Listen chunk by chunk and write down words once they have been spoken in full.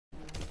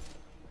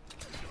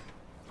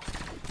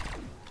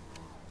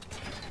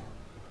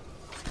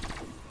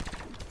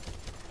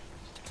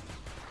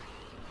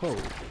Oh,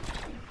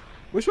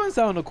 which one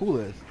sound the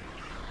coolest?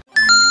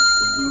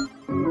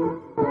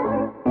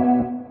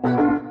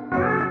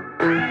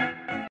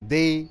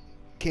 They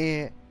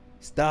can't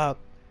stop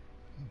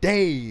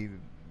Dave.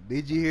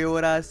 Did you hear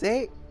what I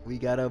say? We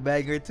got a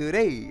banger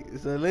today.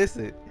 So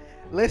listen,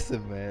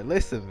 man.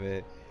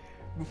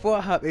 Before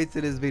I hop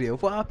into this video,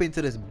 before I hop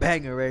into this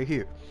banger right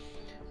here,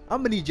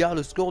 I'm gonna need y'all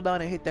to scroll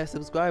down and hit that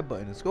subscribe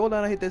button. Scroll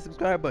down and hit that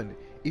subscribe button.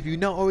 If you're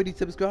not already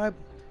subscribed,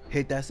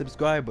 hit that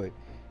subscribe button.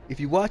 If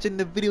you're watching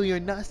the video and you're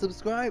not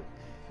subscribed,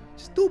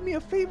 just do me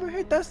a favor,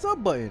 hit that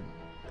sub button.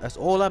 That's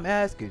all I'm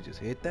asking. Just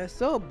hit that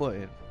sub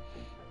button.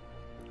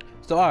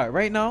 So alright,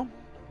 right now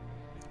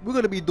we're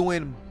gonna be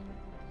doing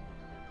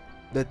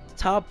the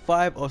top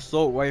 5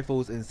 assault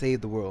rifles in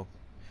Save the World.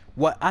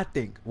 What I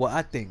think.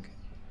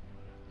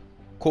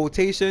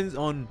 Quotations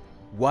on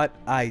what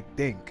I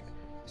think.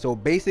 So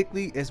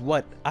basically it's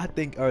what I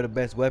think are the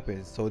best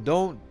weapons. So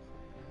don't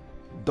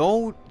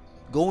go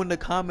in the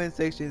comment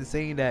section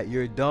saying that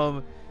you're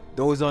dumb,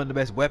 those aren't the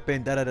best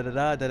weapon, da da da da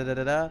da da da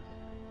da da.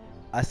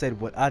 I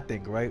said what I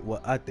think, right?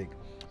 What I think.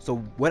 So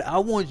what I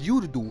want you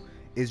to do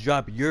is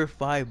drop your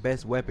 5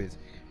 best weapons.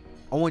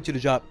 I want you to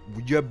drop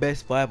your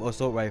best 5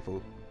 assault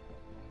rifle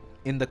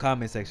in the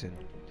comment section.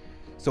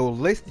 So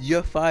list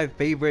your 5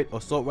 favorite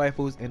assault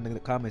rifles in the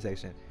comment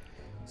section.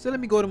 So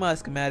let me go to my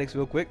schematics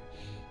real quick.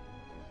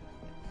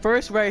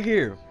 First, right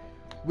here,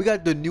 we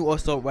got the new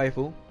assault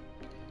rifle,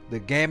 the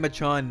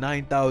Gamatron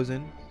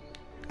 9000.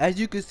 As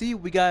you can see,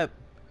 we got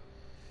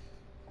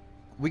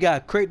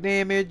crit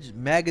damage,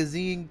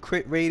 magazine,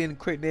 crit rating,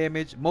 crit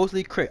damage,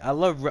 mostly crit. I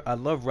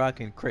love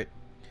rocking crit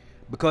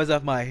because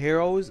of my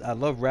heroes. I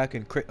love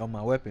rocking crit on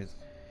my weapons.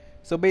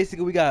 So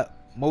basically, we got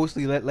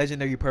mostly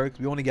legendary perks.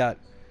 We only got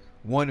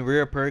one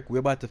rare perk. We're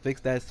about to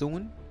fix that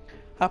soon.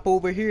 Hop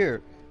over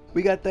here.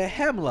 We got the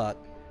Hemlock.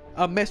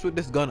 I mess with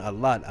this gun a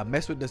lot.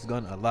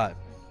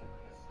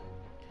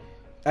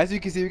 As you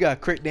can see, we got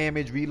crit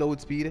damage,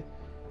 reload speed,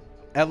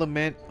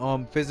 element,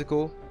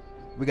 physical.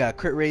 We got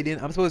crit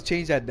rating. I'm supposed to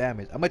change that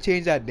damage. I'm gonna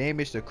change that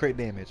damage to crit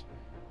damage.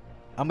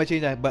 I'm gonna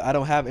change that, but I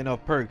don't have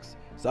enough perks,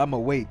 so I'm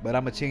gonna wait. But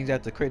I'm gonna change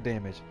that to crit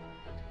damage.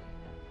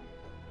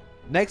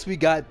 Next, we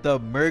got the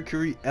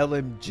Mercury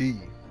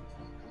LMG.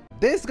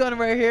 This gun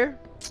right here,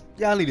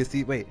 y'all need to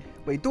see. Wait,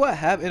 do I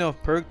have enough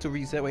perk to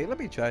reset? Wait, let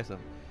me try some.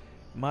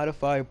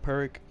 Modify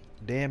perk,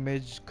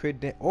 damage,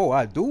 crit oh,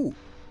 I do.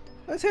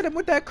 Let's hit him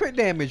with that crit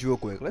damage real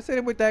quick.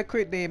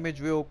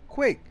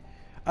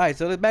 Alright,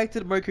 so let's back to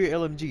the Mercury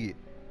LMG.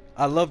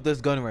 I love this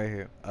gun right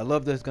here.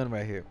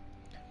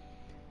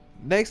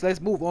 Next,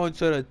 let's move on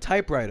to the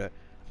typewriter.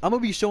 I'm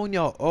gonna be showing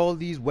y'all all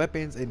these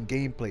weapons in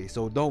gameplay,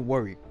 so don't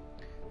worry.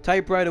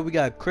 Typewriter, we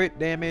got crit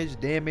damage,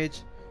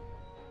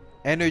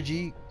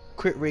 energy,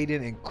 crit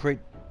rating, and crit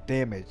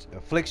damage,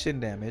 affliction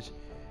damage.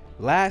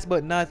 Last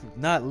but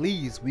not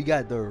least, we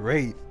got the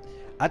Wraith.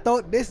 I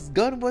thought this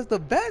gun was the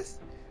best,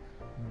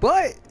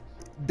 but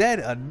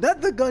then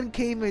another gun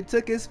came and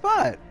took his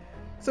spot.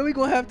 So we're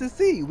gonna have to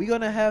see. We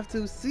got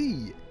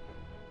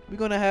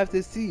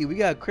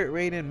crit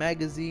rating,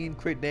 magazine,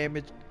 crit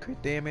damage.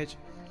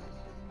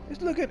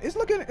 It's looking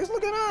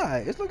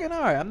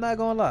alright. I'm not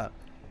gonna lie.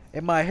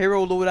 In my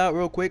hero loadout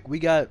real quick, we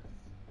got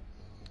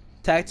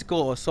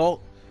tactical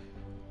assault.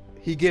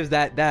 He gives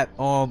that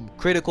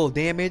critical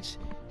damage.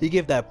 He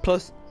gives that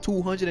plus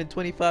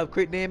 225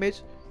 crit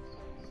damage.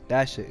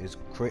 That shit is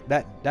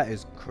that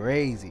is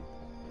crazy.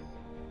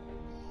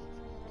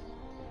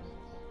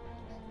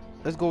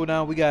 Let's go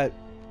down. We got,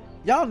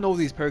 y'all know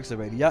these perks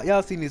already.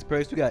 Y'all seen these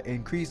perks. We got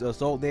increased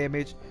assault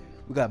damage.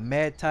 We got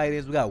Mad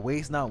Titans. We got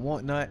Waste Not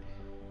Want Not.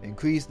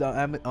 Increased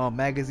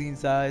magazine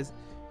size.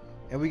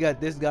 And we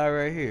got this guy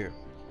right here.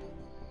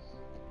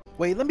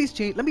 Wait, let me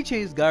change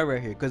this guy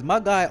right here, cause my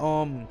guy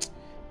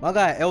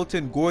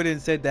Elton Gordon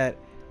said that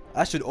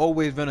I should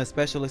always run a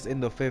specialist in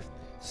the 5th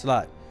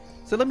slot.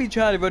 So let me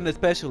try to run the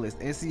specialist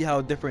and see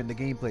how different the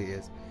gameplay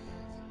is.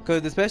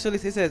 Cause the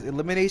specialist, it says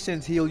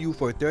eliminations heal you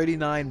for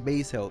 39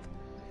 base health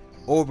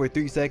over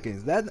 3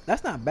 seconds.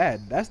 That's not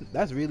bad.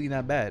 That's really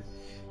not bad.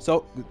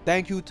 So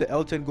thank you to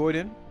Elton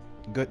Gordon.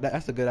 Good.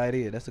 That's a good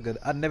idea.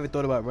 I never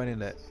thought about running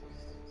that.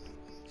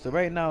 So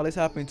right now, let's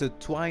hop into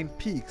Twine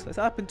Peaks. Let's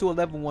hop into a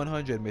level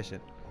 100 mission.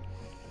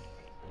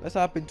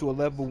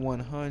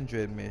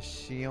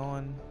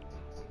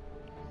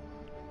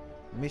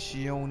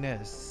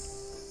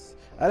 Missiones.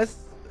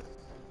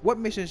 What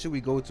mission should we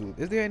go to?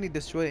 Is there any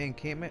destroy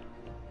encampment?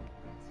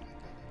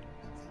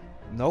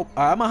 Nope.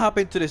 Alright, I'm gonna hop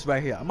into this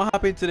right here. I'm gonna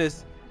hop into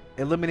this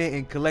eliminate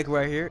and collect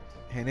right here,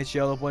 and it's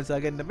y'all up once I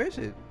get in the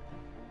mission.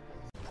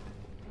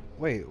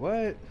 Wait,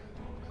 what?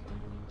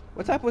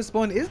 What type of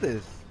spawn is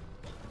this?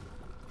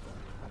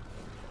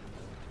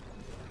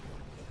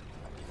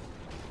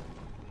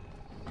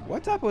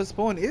 What type of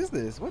spawn is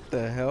this? What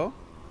the hell?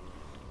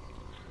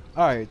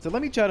 Alright, so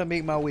let me try to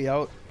make my way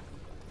out.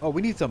 Oh,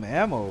 we need some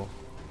ammo.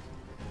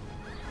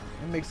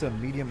 Let me make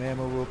some medium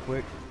ammo real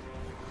quick.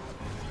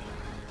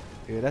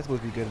 Yeah, that's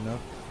supposed to be good enough.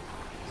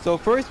 So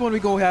first one, we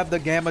gonna have the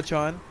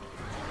Gamatron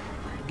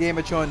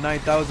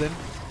 9000.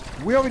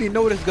 We already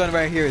know this gun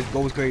right here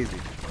goes crazy.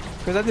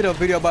 Because I did a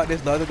video about this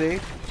the other day.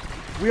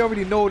 We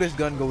already know this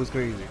gun goes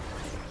crazy.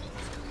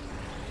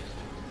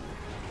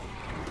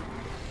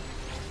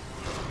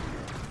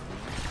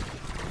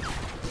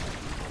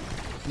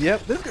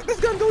 Yep, this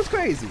gun goes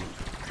crazy.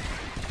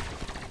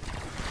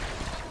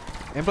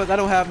 And plus, I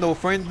don't have no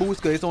friend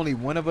boost because it's only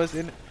one of us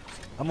in it.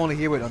 I'm only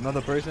here with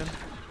another person.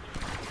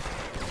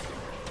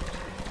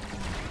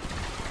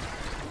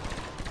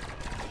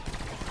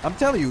 I'm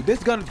telling you,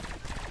 this gun,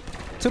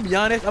 to be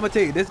honest, I'm gonna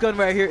tell you, this gun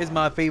right here is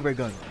my favorite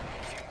gun.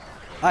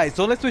 Alright,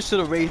 so let's switch to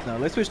the Wraith now.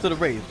 Let's switch to the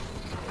Wraith.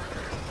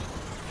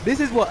 This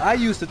is what I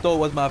used to thought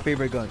was my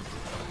favorite gun.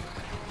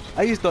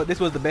 I used to thought this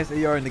was the best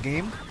AR in the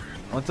game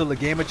until the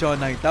Gamatron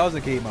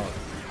 9000 came out.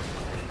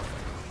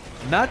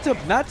 Not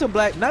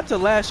to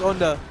lash on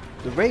the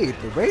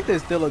Wraith. The Wraith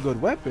is still a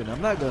good weapon,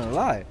 I'm not gonna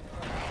lie.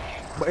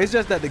 But it's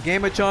just that the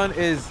Gamatron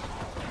it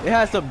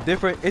has some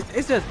different,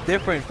 it's just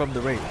different from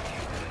the Wraith.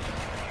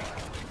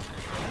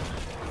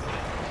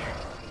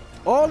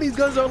 All these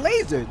guns are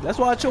laser. That's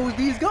why I chose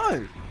these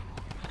guns.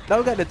 Now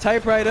we got the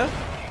typewriter,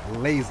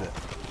 laser.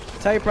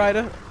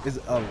 Typewriter is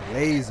a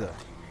laser.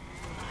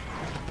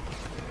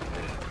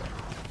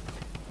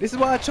 This is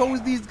why I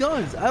chose these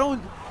guns. I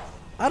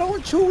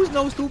don't choose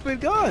no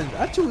stupid guns.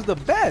 I choose the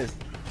best.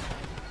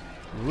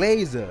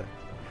 Laser.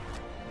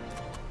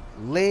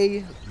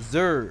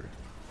 Laser.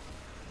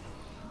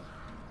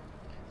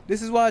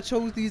 This is why I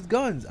chose these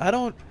guns. I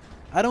don't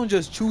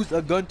just choose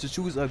a gun to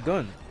choose a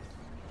gun.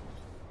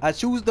 I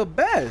choose the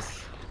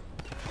best.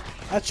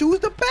 I choose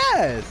the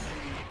best.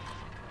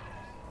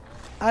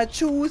 I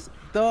choose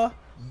the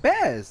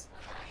best.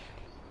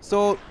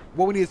 So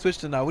what we need to switch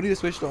to now? We need to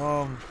switch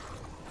to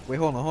wait,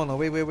 hold on,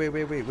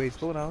 wait,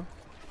 slow down.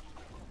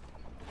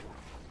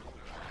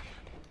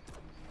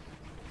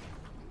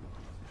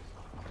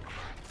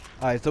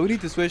 Alright, so we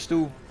need to switch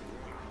to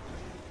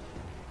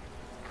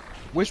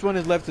which one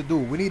is left to do?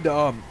 We need the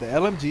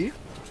LMG.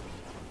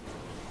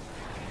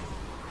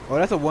 Oh,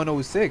 that's a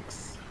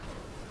 106.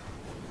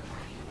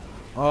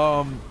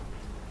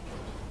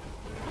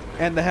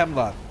 And the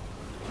Hemlock.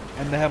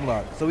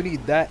 So we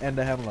need that and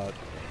the Hemlock.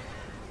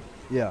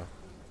 Yeah.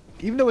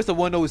 Even though it's a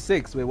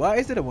 106. Wait, why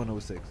is it a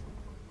 106?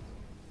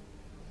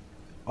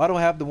 I don't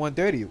have the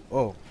 130.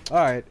 Oh,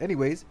 alright.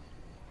 Anyways.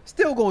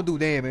 Still gonna do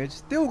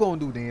damage.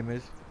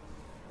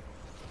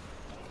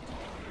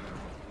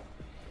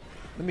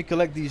 Let me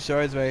collect these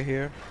shards right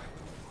here.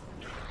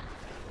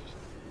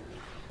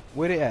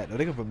 Where they at? Oh,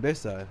 they come from this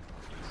side.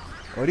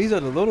 Oh, these are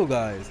the little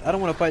guys. I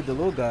don't want to fight the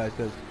little guys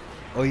because...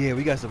 Oh yeah,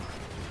 we got some...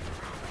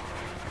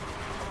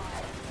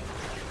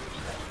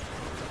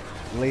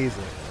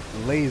 Laser.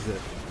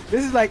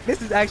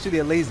 This is actually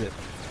a laser.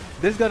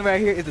 This gun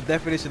right here is the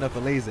definition of a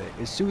laser.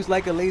 It shoots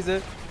like a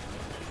laser.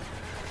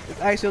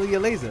 It's actually a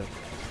laser.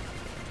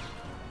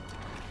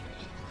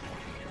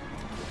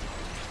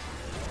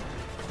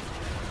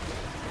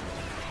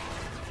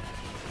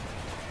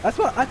 That's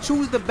why I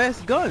choose the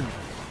best gun.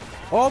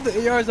 All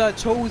the ARs I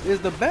chose is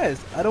the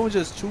best. I don't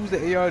just choose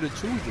the AR to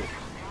choose it.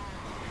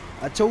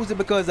 I chose it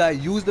because I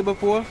used it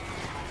before.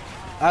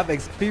 I've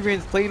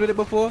experienced playing with it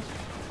before.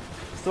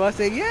 So I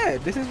say, yeah,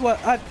 this is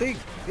what I think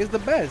is the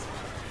best.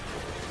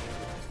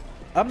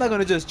 I'm not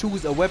gonna just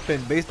choose a weapon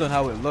based on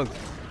how it looks.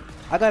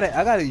 I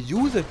gotta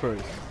use it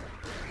first.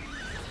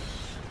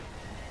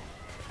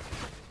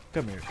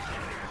 Come here.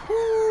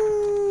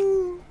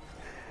 Woo.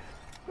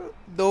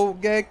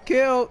 Don't get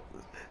killed.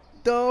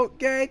 Don't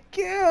get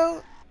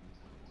killed.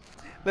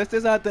 Let's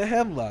test out the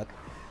Hemlock.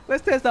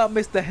 Let's test out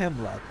Mr.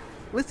 Hemlock.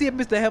 Let's see if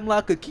Mr.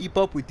 Hemlock could keep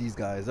up with these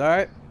guys,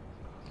 alright?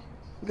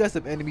 We got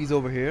some enemies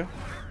over here.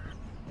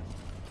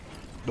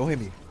 Don't hit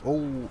me.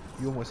 Oh,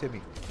 you almost hit me.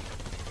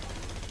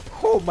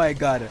 Oh my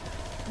god.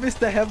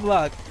 Mr.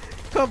 Hemlock.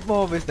 Come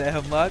on, Mr.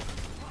 Hemlock.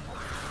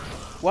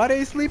 Why are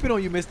they sleeping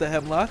on you, Mr.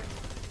 Hemlock?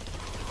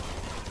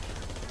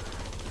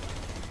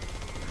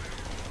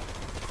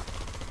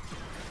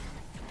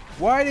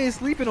 Why are they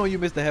sleeping on you,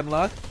 Mr.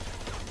 Hemlock?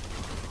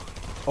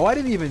 Oh, I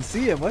didn't even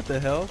see him. What the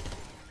hell?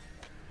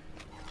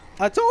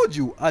 I told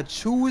you, I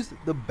choose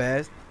the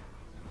best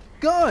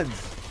guns.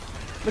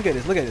 Look at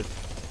this.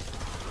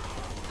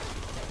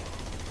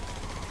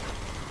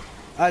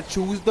 I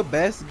choose the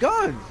best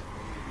guns.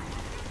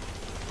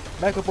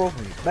 Back up off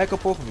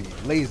me.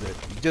 Laser.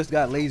 You just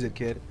got lasered,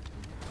 kid.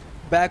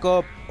 Back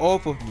up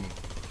off of me.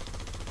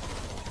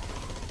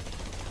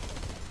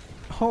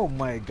 Oh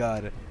my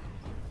god.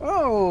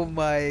 Oh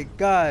my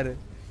god.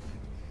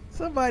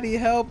 Somebody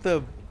help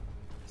them.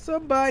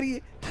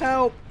 Somebody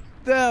help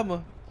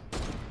them.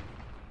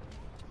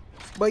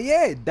 But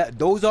yeah,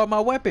 those are my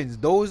weapons.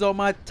 Those are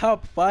my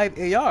top 5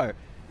 AR.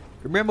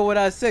 Remember what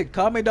I said.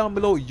 Comment down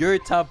below your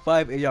top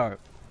 5 AR.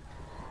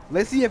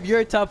 Let's see if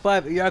your top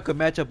 5 AR could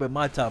match up with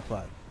my top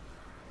 5.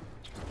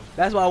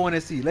 That's what I want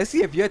to see. Let's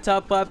see if your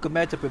top 5 could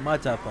match up with my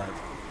top 5.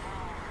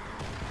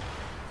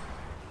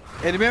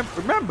 And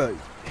remember,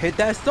 hit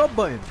that sub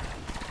button.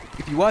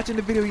 If you're watching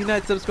the video and you're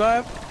not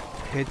subscribed,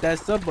 hit that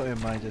sub button,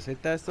 man. Just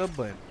hit that sub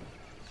button.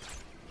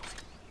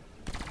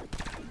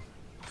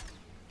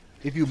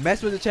 If you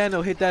mess with the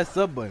channel, hit that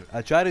sub button.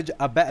 I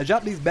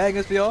drop these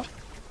bangers for y'all.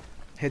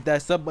 Hit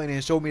that sub button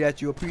and show me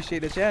that you appreciate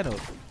the channel.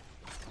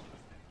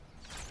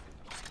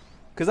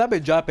 Cause I've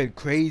been dropping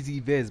crazy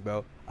vids,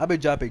 bro. I've been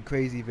dropping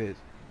crazy vids.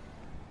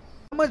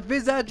 How much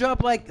vids I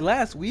dropped like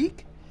last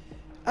week?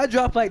 I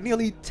dropped like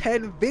nearly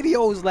 10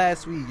 videos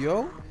last week,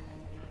 yo.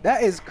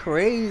 That is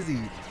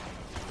crazy.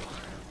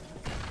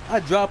 I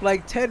dropped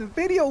like 10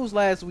 videos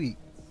last week.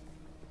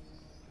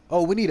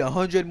 Oh, we need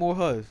 100 more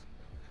hus.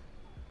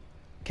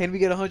 Can we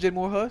get 100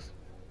 more hus?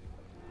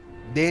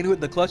 Dane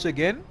with the clutch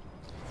again.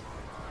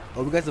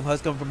 Oh, we got some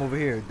hus coming from over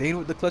here. Dane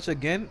with the clutch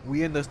again.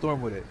 We in the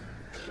storm with it.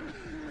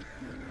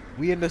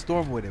 We in the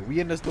storm with it. We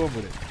in the storm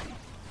with it.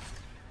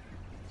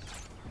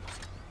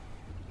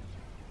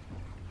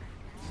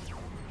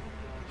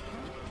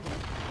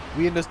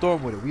 We in the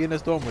storm with it. We in the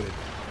storm with it.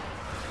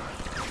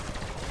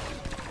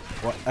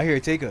 What? I hear a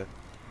taker.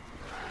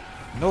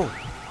 No.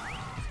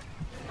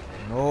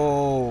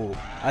 No.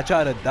 I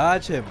tried to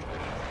dodge him.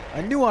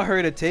 I knew I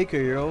heard a taker,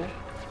 yo.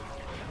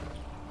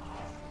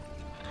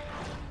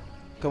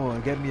 Come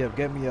on, get me up,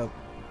 get me up.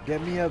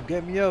 Get me up,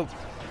 get me up.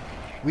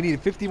 We need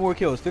 50 more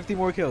kills, 50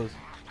 more kills.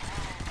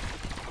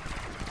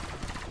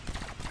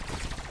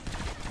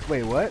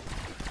 Wait, what?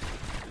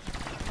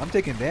 I'm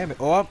taking damage.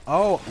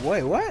 Oh,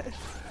 wait, what?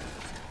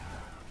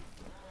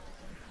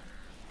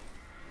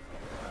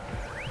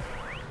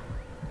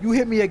 You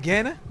hit me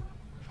again?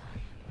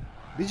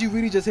 Did you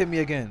really just hit me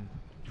again?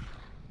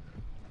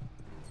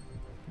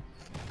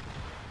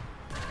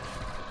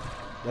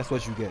 That's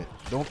what you get.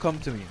 Don't come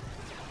to me.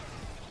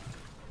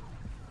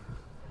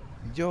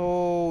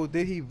 Yo,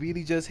 did he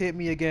really just hit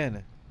me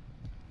again?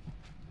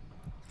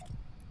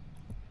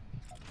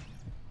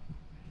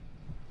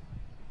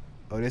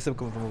 Oh, there's some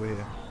coming from over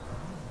here.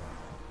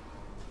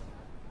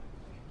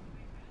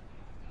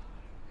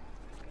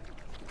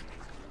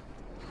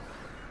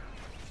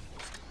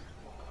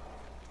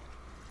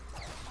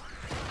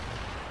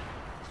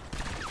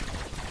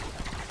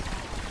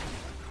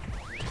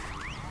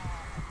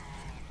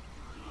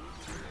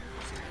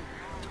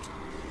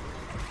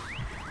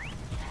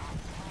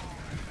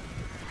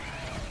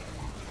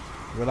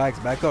 Relax,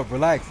 back up,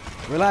 relax,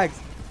 relax,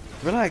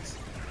 relax.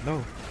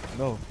 No,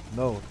 no,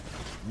 no,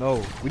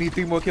 no. We need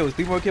 3 more kills,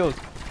 3 more kills.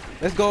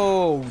 Let's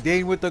go.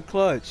 Dane with the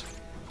clutch.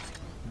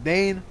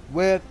 Dane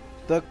with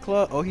the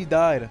clutch. Oh, he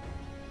died.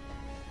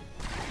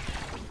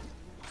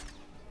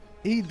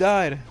 He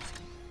died.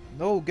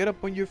 No, get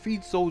up on your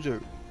feet,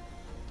 soldier.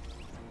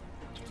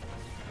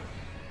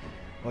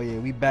 Oh yeah,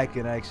 we back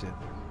in action.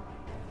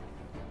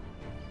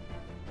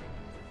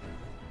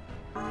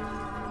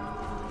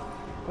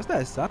 What's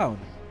that sound?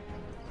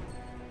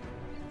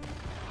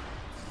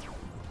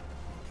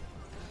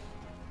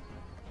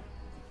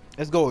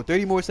 Let's go.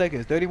 30 more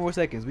seconds. 30 more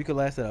seconds. We could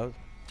last it out.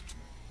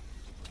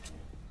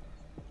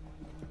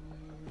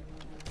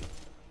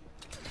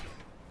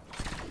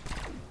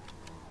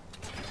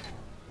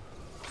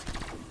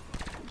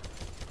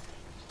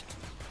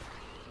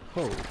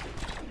 Oh.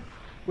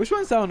 Which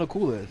one sound the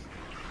coolest?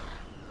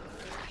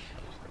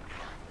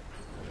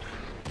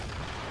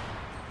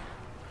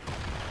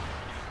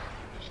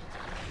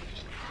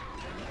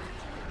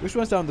 Which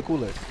one sound the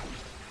coolest?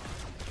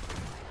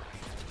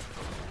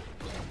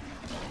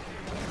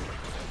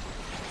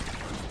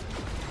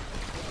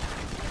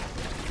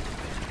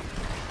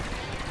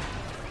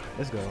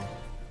 Let's go.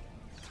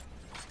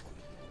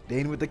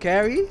 Dane with the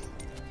carry?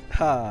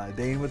 Ha,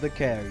 Dane with the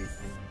carry.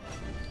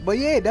 But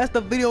yeah, that's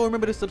the video.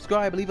 Remember to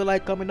subscribe, leave a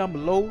like, comment down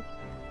below.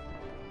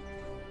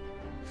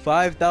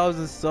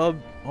 5,000 sub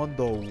on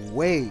the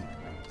way.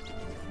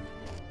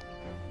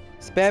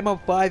 Spam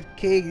up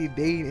 5k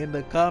Dane in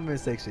the comment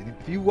section.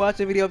 If you watch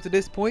the video up to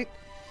this point,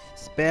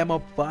 spam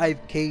up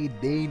 5k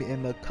Dane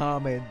in the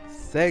comment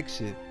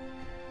section.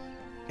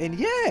 And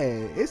yeah,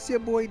 it's your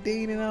boy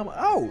Dane and I'm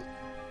out.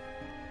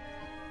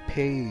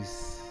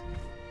 Peace.